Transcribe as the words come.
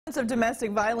Of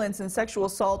domestic violence and sexual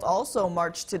assault also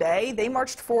marched today. They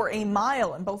marched for a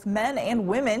mile, and both men and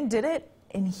women did it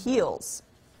in heels.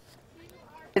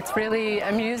 It's really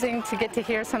amusing to get to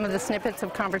hear some of the snippets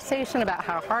of conversation about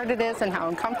how hard it is and how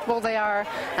uncomfortable they are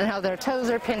and how their toes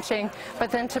are pinching,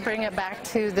 but then to bring it back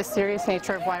to the serious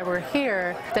nature of why we're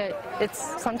here, that it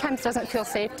sometimes doesn't feel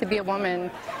safe to be a woman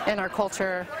in our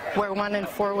culture where 1 in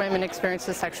 4 women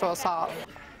experiences sexual assault.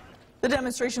 The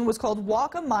demonstration was called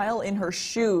Walk a Mile in Her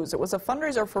Shoes. It was a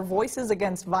fundraiser for Voices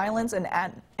Against Violence and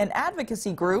an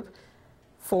advocacy group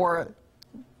for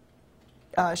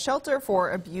shelter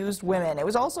for abused women. It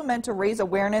was also meant to raise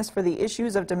awareness for the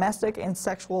issues of domestic and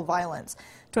sexual violence.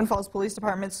 Twin Falls Police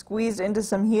Department squeezed into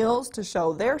some heels to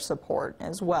show their support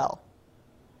as well.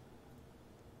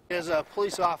 As a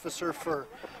police officer for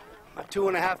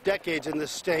 2.5 decades in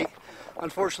this state,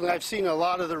 unfortunately I've seen a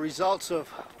lot of the results of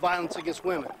violence against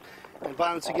women and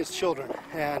violence against children,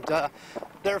 and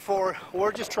therefore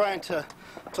we're just trying to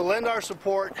lend our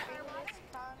support.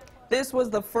 This was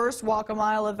the first Walk a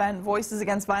Mile event Voices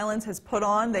Against Violence has put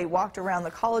on. They walked around the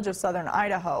College of Southern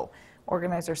Idaho.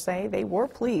 Organizers say they were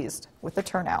pleased with the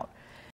turnout.